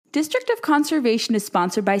District of Conservation is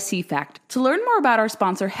sponsored by CFACT. To learn more about our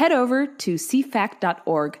sponsor, head over to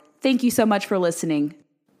cfact.org. Thank you so much for listening.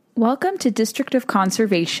 Welcome to District of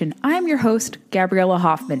Conservation. I am your host, Gabriella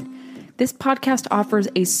Hoffman. This podcast offers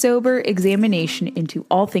a sober examination into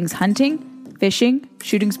all things hunting, fishing,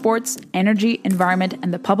 shooting sports, energy, environment,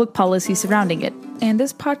 and the public policy surrounding it. And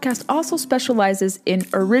this podcast also specializes in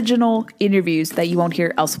original interviews that you won't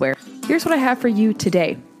hear elsewhere. Here's what I have for you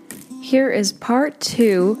today. Here is part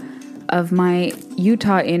 2 of my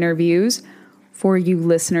Utah interviews for you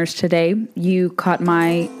listeners today. You caught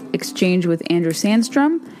my exchange with Andrew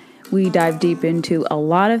Sandstrom. We dived deep into a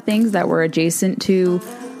lot of things that were adjacent to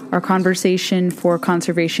our conversation for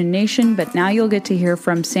Conservation Nation, but now you'll get to hear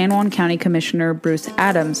from San Juan County Commissioner Bruce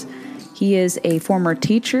Adams. He is a former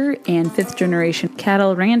teacher and fifth-generation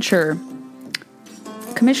cattle rancher.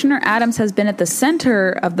 Commissioner Adams has been at the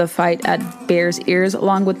center of the fight at Bears Ears,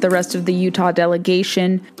 along with the rest of the Utah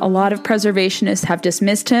delegation. A lot of preservationists have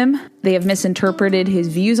dismissed him. They have misinterpreted his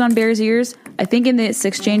views on Bears Ears. I think in this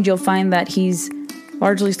exchange you'll find that he's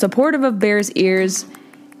largely supportive of Bears Ears,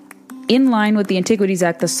 in line with the Antiquities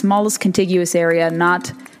Act, the smallest contiguous area,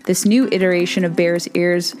 not this new iteration of Bears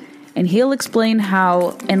Ears. And he'll explain how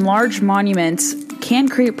enlarged monuments can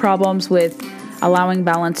create problems with allowing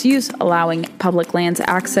balanced use, allowing public lands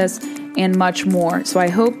access, and much more. So I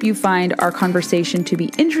hope you find our conversation to be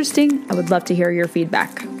interesting. I would love to hear your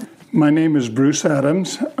feedback. My name is Bruce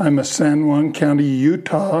Adams. I'm a San Juan County,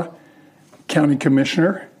 Utah County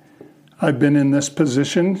Commissioner. I've been in this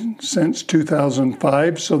position since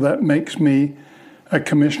 2005, so that makes me a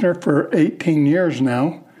commissioner for 18 years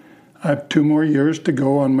now. I have 2 more years to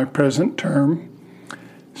go on my present term.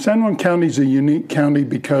 San Juan County is a unique county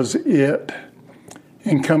because it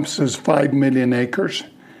encompasses 5 million acres,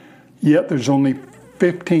 yet there's only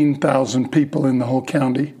 15,000 people in the whole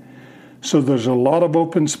county. So there's a lot of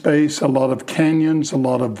open space, a lot of canyons, a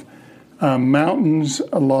lot of mountains,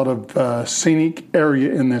 a lot of scenic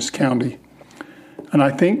area in this county. And I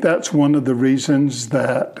think that's one of the reasons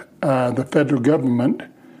that the federal government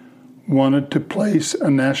wanted to place a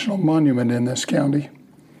national monument in this county.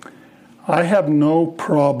 I have no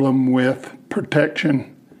problem with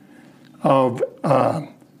protection of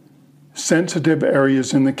sensitive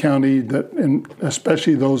areas in the county,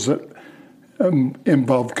 especially those that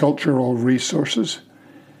involve cultural resources.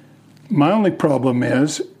 My only problem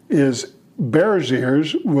is Bears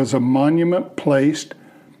Ears was a monument placed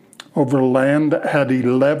over land that had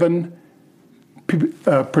 11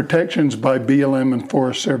 protections by BLM and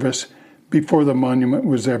Forest Service before the monument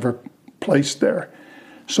was ever placed there.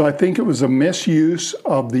 So I think it was a misuse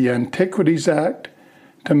of the Antiquities Act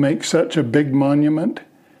to make such a big monument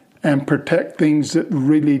and protect things that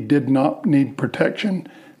really did not need protection,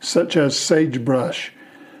 such as sagebrush,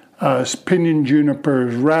 pinyon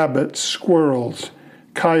junipers, rabbits, squirrels,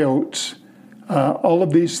 coyotes. All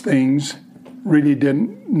of these things really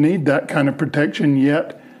didn't need that kind of protection,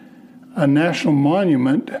 yet a national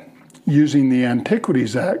monument using the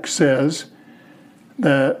Antiquities Act says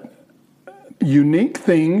that unique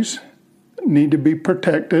things need to be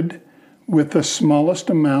protected with the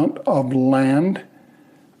smallest amount of land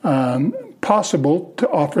possible to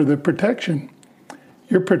offer the protection.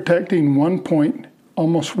 You're protecting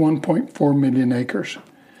almost 1.4 million acres,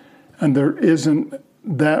 and there isn't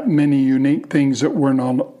that many unique things that weren't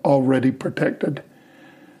already protected.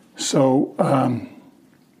 So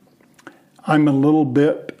I'm a little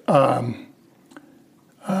bit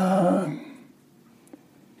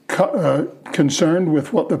concerned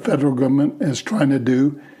with what the federal government is trying to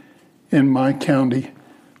do in my county.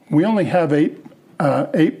 We only have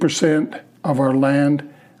 8% of our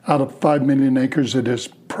land out of 5 million acres that is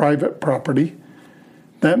private property.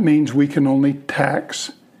 That means we can only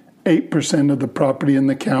tax 8% of the property in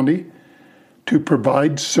the county to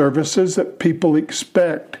provide services that people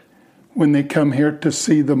expect when they come here to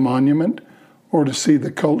see the monument or to see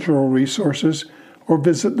the cultural resources or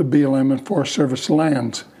visit the BLM and Forest Service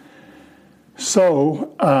lands.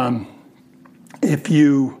 So if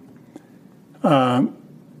you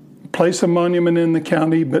place a monument in the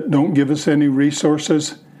county but don't give us any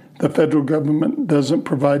resources, the federal government doesn't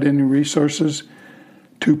provide any resources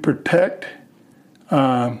to protect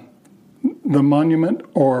the monument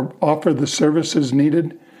or offer the services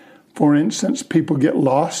needed. For instance, people get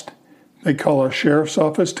lost. They call our sheriff's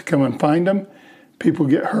office to come and find them. People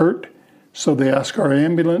get hurt, so they ask our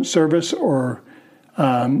ambulance service or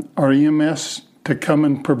our EMS to come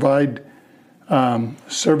and provide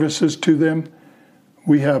services to them.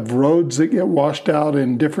 We have roads that get washed out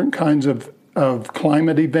in different kinds of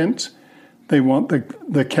climate events. They want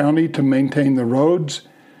the county to maintain the roads.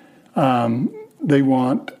 They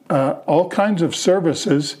want all kinds of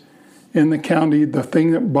services in the county. The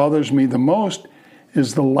thing that bothers me the most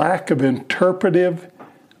is the lack of interpretive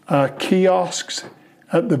kiosks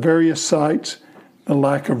at the various sites, the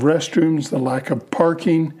lack of restrooms, the lack of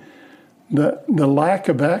parking, the lack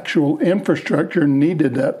of actual infrastructure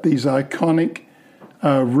needed at these iconic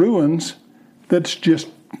ruins that's just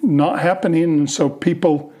not happening. And so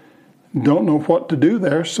people don't know what to do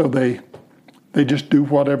there, so they just do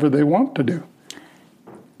whatever they want to do.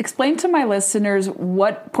 Explain to my listeners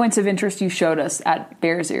what points of interest you showed us at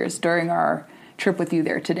Bears Ears during our trip with you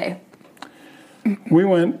there today. We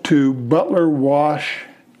went to Butler Wash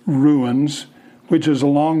Ruins, which is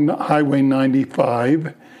along Highway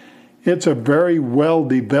 95. It's a very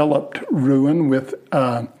well-developed ruin with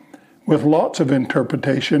lots of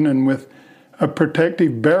interpretation and with a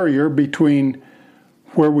protective barrier between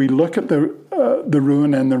where we look at the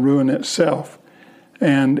ruin and the ruin itself.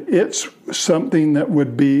 And it's something that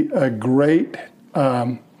would be a great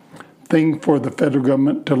thing for the federal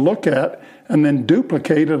government to look at and then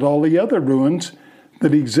duplicate at all the other ruins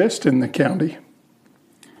that exist in the county.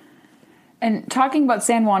 And talking about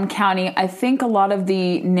San Juan County, I think a lot of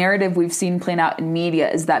the narrative we've seen playing out in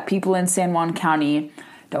media is that people in San Juan County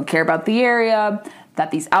don't care about the area, that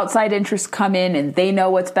these outside interests come in and they know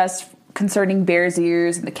what's best concerning Bears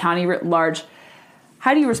Ears and the county writ large.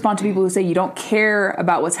 How do you respond to people who say you don't care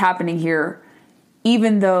about what's happening here,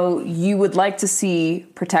 even though you would like to see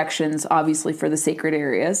protections, obviously, for the sacred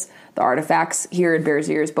areas, the artifacts here in Bears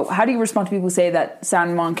Ears? But how do you respond to people who say that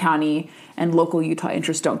San Juan County and local Utah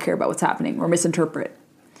interests don't care about what's happening or misinterpret?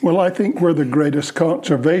 Well, I think we're the greatest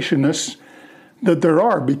conservationists that there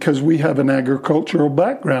are because we have an agricultural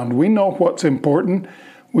background. We know what's important.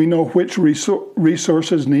 We know which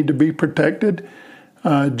resources need to be protected.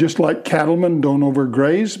 Just like cattlemen don't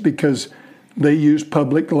overgraze because they use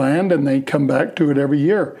public land and they come back to it every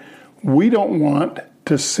year. We don't want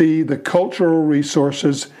to see the cultural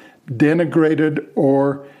resources denigrated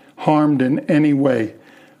or harmed in any way.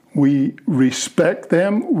 We respect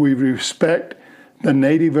them. We respect the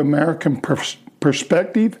Native American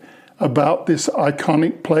perspective about this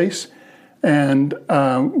iconic place. And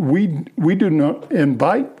we do not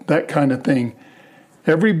invite that kind of thing.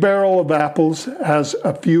 Every barrel of apples has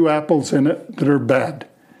a few apples in it that are bad.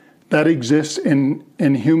 That exists in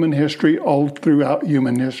human history, all throughout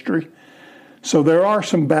human history. So there are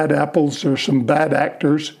some bad apples or some bad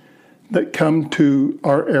actors that come to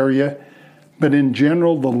our area. But in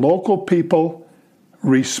general, the local people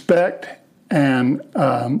respect and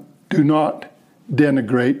do not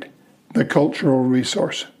denigrate the cultural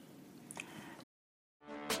resource.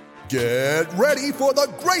 Get ready for the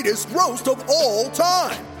greatest roast of all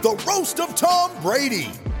time, the Roast of Tom Brady,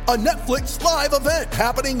 a Netflix live event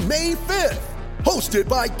happening May 5th. Hosted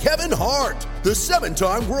by Kevin Hart, the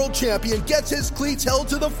 7-time world champion gets his cleats held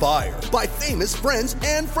to the fire by famous friends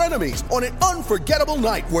and frenemies on an unforgettable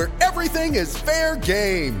night where everything is fair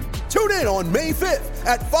game. Tune in on May 5th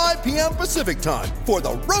at 5 p.m. Pacific time for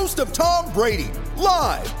the Roast of Tom Brady,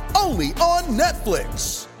 live only on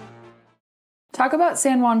Netflix. Talk about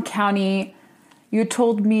San Juan County. You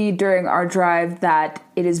told me during our drive that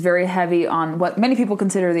it is very heavy on what many people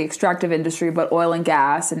consider the extractive industry, but oil and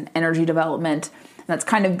gas and energy development. And that's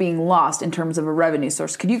kind of being lost in terms of a revenue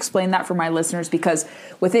source. Could you explain that for my listeners? Because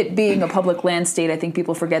with it being a public land state, I think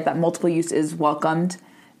people forget that multiple use is welcomed.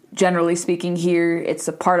 Generally speaking here, it's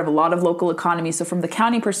a part of a lot of local economy. So from the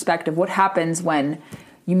county perspective, what happens when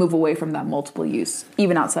you move away from that multiple use,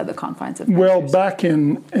 even outside the confines of Well, countries? Back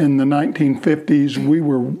in the 1950s, we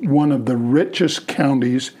were one of the richest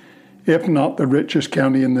counties, if not the richest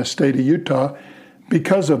county in the state of Utah,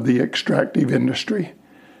 because of the extractive industry.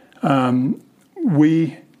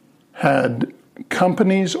 We had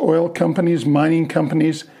companies, oil companies, mining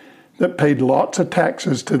companies, that paid lots of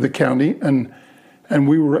taxes to the county, and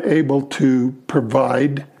we were able to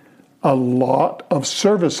provide a lot of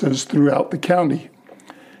services throughout the county.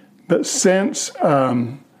 But since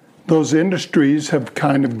those industries have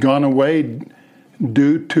kind of gone away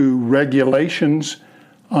due to regulations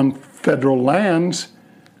on federal lands,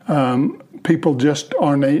 people just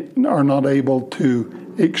are not able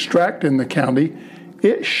to extract in the county.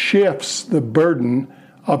 It shifts the burden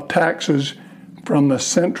of taxes from the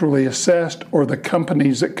centrally assessed or the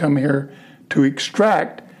companies that come here to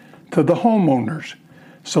extract to the homeowners.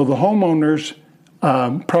 So the homeowners'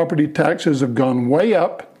 property taxes have gone way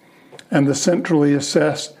up, and the centrally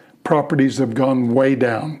assessed properties have gone way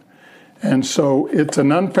down. And so it's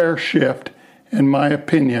an unfair shift, in my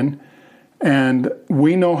opinion, and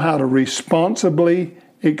we know how to responsibly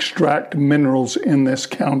extract minerals in this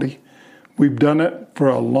county. We've done it for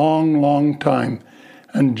a long, long time.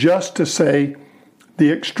 And just to say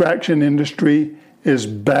the extraction industry is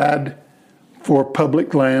bad for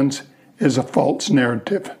public lands is a false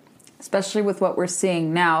narrative. Especially with what we're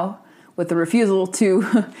seeing now, with the refusal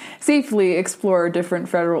to safely explore different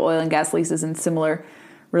federal oil and gas leases and similar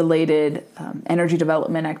related energy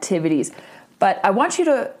development activities. But I want you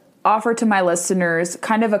to offer to my listeners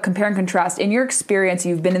kind of a compare and contrast. In your experience,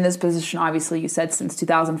 you've been in this position, obviously, you said since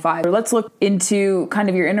 2005. Let's look into kind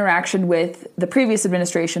of your interaction with the previous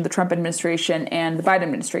administration, the Trump administration, and the Biden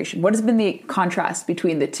administration. What has been the contrast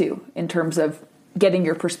between the two in terms of getting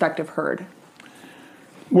your perspective heard?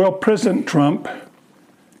 Well, President Trump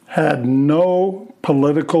had no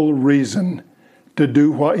political reason to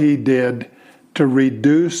do what he did to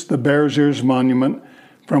reduce the Bears Ears Monument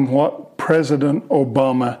from what President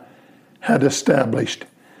Obama had established.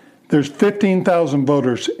 There's 15,000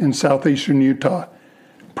 voters in southeastern Utah.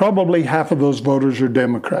 Probably half of those voters are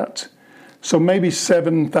Democrats. So maybe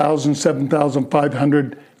 7,000,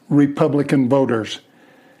 7,500 Republican voters.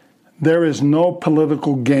 There is no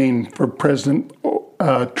political gain for President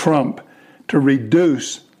Trump to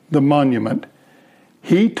reduce the monument.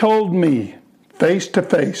 He told me face to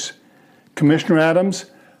face, Commissioner Adams,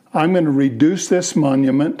 I'm going to reduce this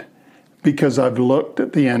monument because I've looked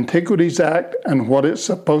at the Antiquities Act and what it's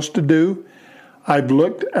supposed to do. I've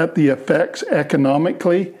looked at the effects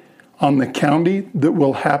economically on the county that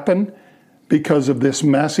will happen because of this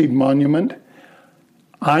massive monument.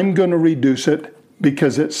 I'm going to reduce it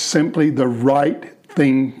because it's simply the right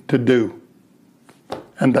thing to do.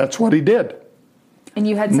 And that's what he did. And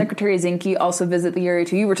you had Secretary Zinke also visit the area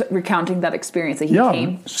too. You were recounting that experience that he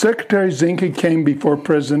came. Yeah, Secretary Zinke came before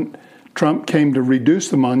President Trump came to reduce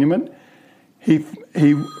the monument. He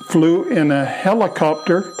flew in a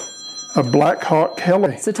helicopter, a Black Hawk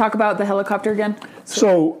heli. So talk about the helicopter again.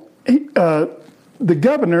 So the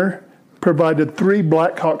governor provided 3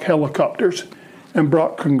 Black Hawk helicopters and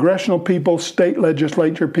brought congressional people, state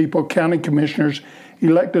legislature people, county commissioners,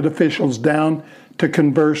 elected officials down to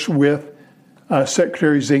converse with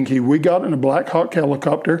Secretary Zinke. We got in a Black Hawk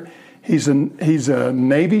helicopter. He's a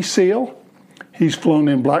Navy SEAL. He's flown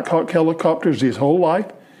in Black Hawk helicopters his whole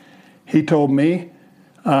life. He told me,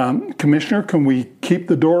 Commissioner, can we keep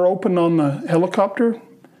the door open on the helicopter?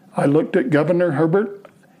 I looked at Governor Herbert,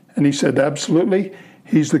 and he said, absolutely.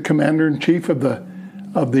 He's the commander-in-chief of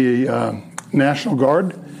the National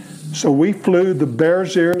Guard. So we flew the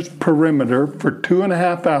Bears Ears perimeter for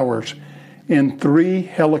 2.5 hours in 3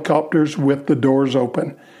 helicopters with the doors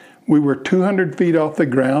open. We were 200 feet off the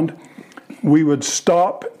ground. We would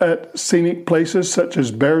stop at scenic places such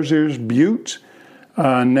as Bears Ears Buttes,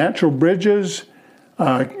 Natural Bridges,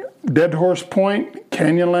 Dead Horse Point,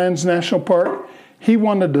 Canyonlands National Park. He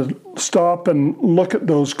wanted to stop and look at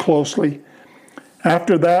those closely.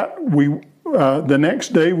 After that, the next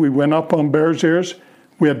day we went up on Bears Ears.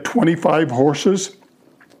 We had 25 horses,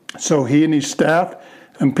 so he and his staff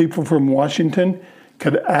and people from Washington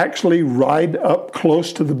could actually ride up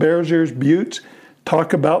close to the Bears Ears Buttes,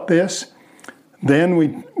 talk about this. Then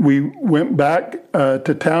we went back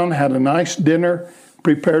to town, had a nice dinner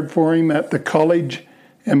prepared for him at the college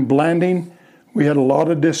in Blanding. We had a lot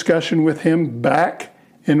of discussion with him back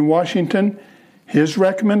in Washington. His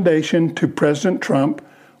recommendation to President Trump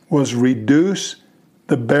was reduce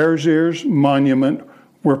the Bears Ears Monument.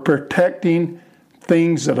 We're protecting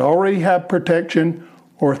things that already have protection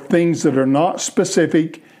or things that are not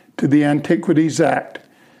specific to the Antiquities Act.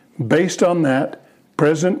 Based on that,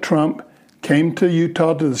 President Trump came to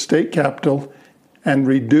Utah to the state capitol and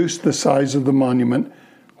reduced the size of the monument,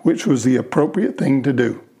 which was the appropriate thing to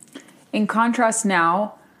do. In contrast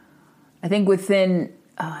now, I think within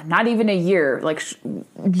not even a year, like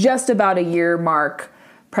just about a year mark,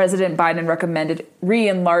 President Biden recommended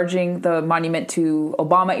re-enlarging the monument to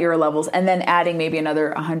Obama-era levels and then adding maybe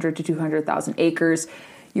another 100 to 200,000 acres.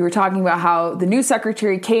 You were talking about how the new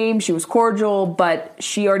secretary came, she was cordial, but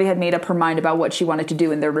she already had made up her mind about what she wanted to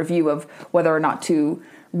do in their review of whether or not to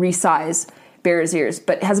resize Bears Ears.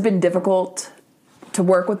 But has it been difficult to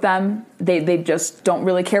work with them? They just don't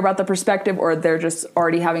really care about the perspective, or they're just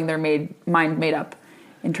already having their mind made up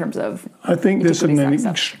in terms of... I think this is an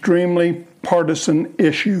extremely partisan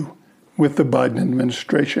issue with the Biden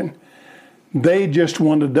administration. They just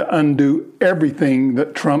wanted to undo everything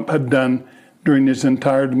that Trump had done during his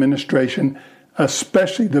entire administration,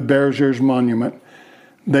 especially the Bears Ears Monument.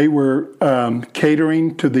 They were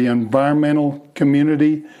catering to the environmental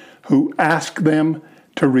community who asked them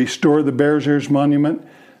to restore the Bears Ears Monument.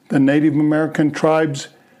 The Native American tribes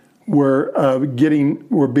were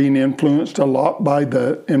being influenced a lot by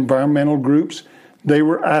the environmental groups They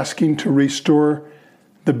were asking to restore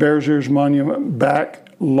the Bears Ears Monument back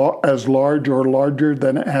as large or larger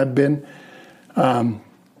than it had been.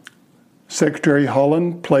 Secretary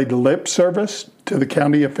Holland played lip service to the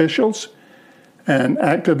county officials and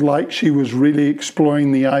acted like she was really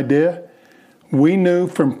exploring the idea. We knew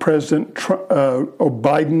from President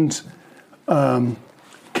Biden's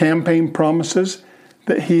campaign promises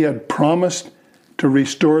that he had promised to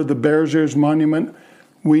restore the Bears Ears Monument.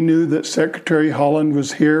 We knew that Secretary Holland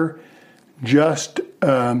was here just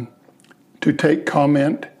to take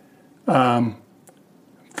comment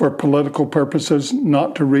for political purposes,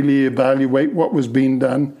 not to really evaluate what was being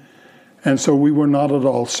done. And so we were not at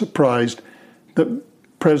all surprised that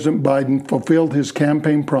President Biden fulfilled his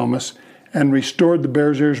campaign promise and restored the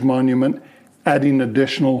Bears Ears Monument, adding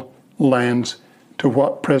additional lands to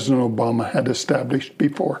what President Obama had established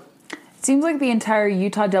before. It seems like the entire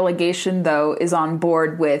Utah delegation, though, is on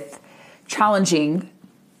board with challenging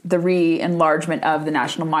the re-enlargement of the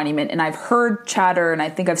National Monument. And I've heard chatter, and I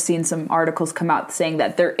think I've seen some articles come out saying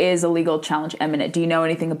that there is a legal challenge imminent. Do you know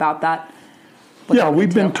anything about that?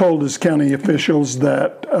 We've been told as county officials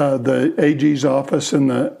that the AG's office and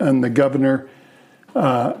the governor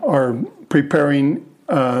are preparing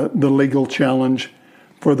the legal challenge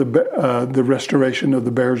for the restoration of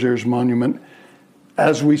the Bears Ears Monument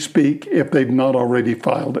as we speak, if they've not already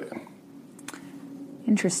filed it.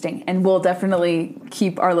 Interesting. And we'll definitely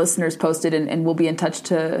keep our listeners posted, and we'll be in touch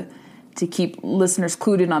to keep listeners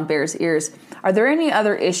clued in on Bears Ears. Are there any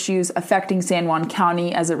other issues affecting San Juan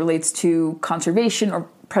County as it relates to conservation or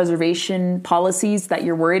preservation policies that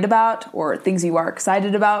you're worried about, or things you are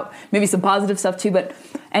excited about? Maybe some positive stuff too, but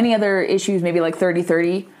any other issues, maybe like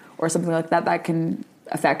 30-30 or something like that, that can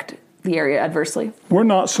affect the area adversely? We're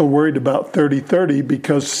not so worried about 30-30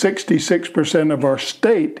 because 66% of our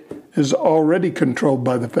state is already controlled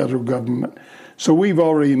by the federal government. So we've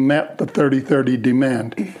already met the 30-30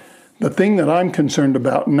 demand. The thing that I'm concerned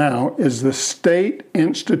about now is the state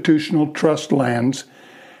institutional trust lands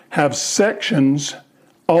have sections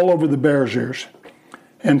all over the Bears Ears.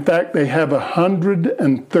 In fact, they have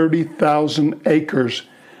 130,000 acres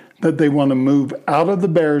that they want to move out of the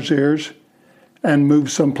Bears Ears and move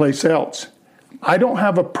someplace else. I don't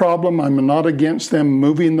have a problem. I'm not against them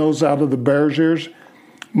moving those out of the Bears Ears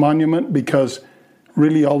Monument because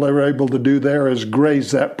really all they were able to do there is graze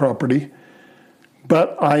that property.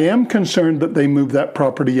 But I am concerned that they move that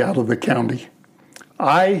property out of the county.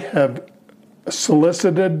 I have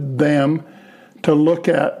solicited them to look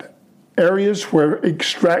at areas where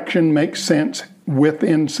extraction makes sense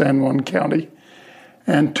within San Juan County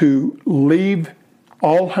and to leave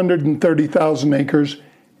all 130,000 acres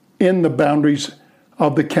in the boundaries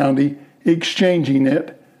of the county, exchanging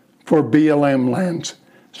it for BLM lands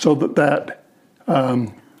so that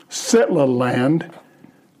settler land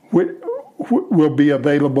will be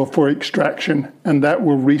available for extraction, and that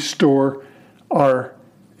will restore our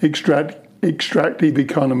extractive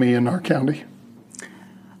economy in our county.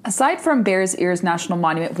 Aside from Bears Ears National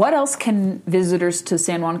Monument, what else can visitors to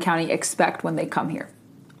San Juan County expect when they come here?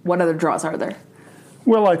 What other draws are there?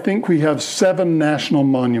 Well, I think we have 7 national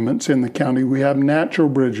monuments in the county. We have Natural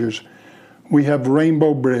Bridges, we have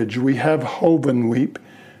Rainbow Bridge, we have Hovenweep,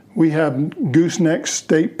 we have Gooseneck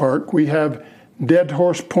State Park, we have Dead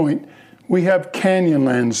Horse Point, we have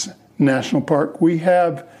Canyonlands National Park, we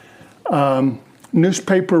have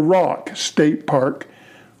Newspaper Rock State Park.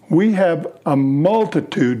 We have a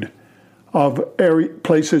multitude of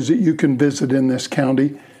places that you can visit in this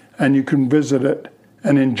county, and you can visit it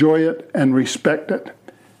and enjoy it and respect it.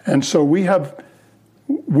 And so we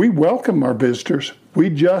welcome our visitors. We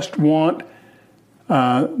just want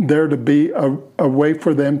there to be a way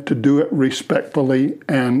for them to do it respectfully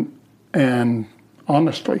and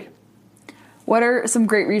honestly. What are some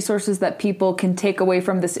great resources that people can take away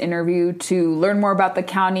from this interview to learn more about the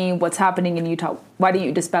county, what's happening in Utah? Why don't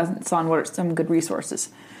you dispense on what are some good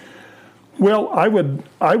resources? Well, I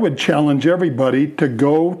would challenge everybody to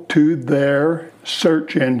go to their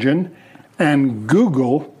search engine and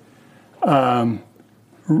Google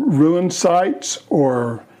ruin sites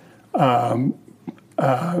or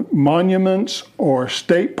monuments or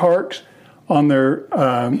state parks on their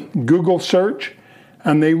Google search,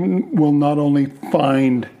 and they will not only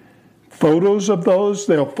find photos of those,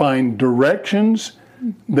 they'll find directions,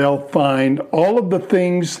 they'll find all of the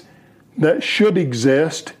things that should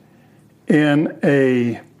exist in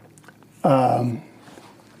a what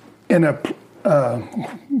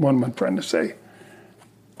am I trying to say?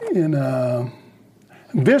 In a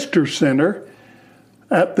visitor center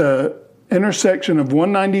at the intersection of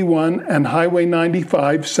 191 and Highway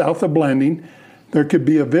 95 south of Blanding. There could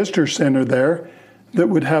be a visitor center there that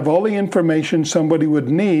would have all the information somebody would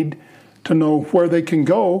need to know where they can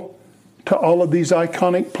go to all of these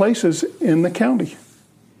iconic places in the county.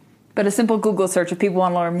 But a simple Google search if people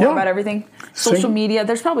want to learn more about everything. Social media,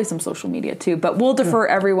 there's probably some social media too, but we'll defer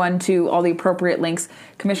everyone to all the appropriate links.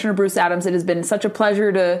 Commissioner Bruce Adams, it has been such a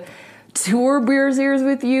pleasure to tour Bears Ears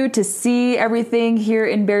with you, to see everything here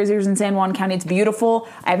in Bears Ears in San Juan County. It's beautiful.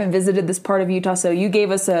 I haven't visited this part of Utah, so you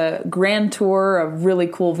gave us a grand tour, a really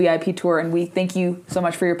cool VIP tour, and we thank you so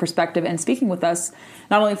much for your perspective and speaking with us,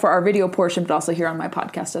 not only for our video portion, but also here on my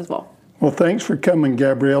podcast as well. Well, thanks for coming,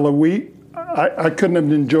 Gabriella. I couldn't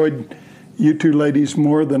have enjoyed you two ladies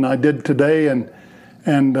more than I did today,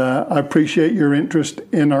 and I appreciate your interest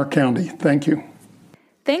in our county. Thank you.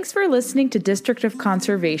 Thanks for listening to District of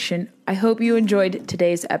Conservation. I hope you enjoyed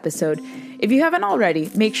today's episode. If you haven't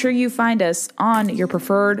already, make sure you find us on your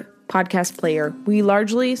preferred podcast player. We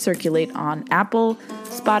largely circulate on Apple,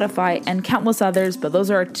 Spotify, and countless others, but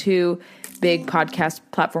those are our two big podcast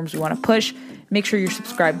platforms we want to push. Make sure you're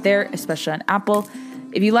subscribed there, especially on Apple.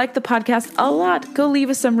 If you like the podcast a lot, go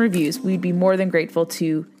leave us some reviews. We'd be more than grateful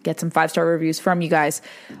to get some 5-star reviews from you guys.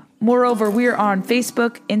 Moreover, we are on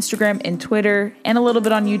Facebook, Instagram, and Twitter, and a little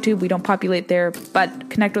bit on YouTube. We don't populate there,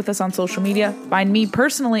 but connect with us on social media. Find me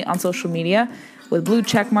personally on social media with blue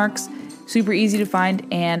check marks. Super easy to find,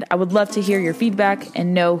 and I would love to hear your feedback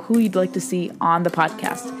and know who you'd like to see on the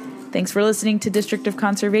podcast. Thanks for listening to District of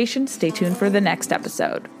Conservation. Stay tuned for the next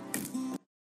episode.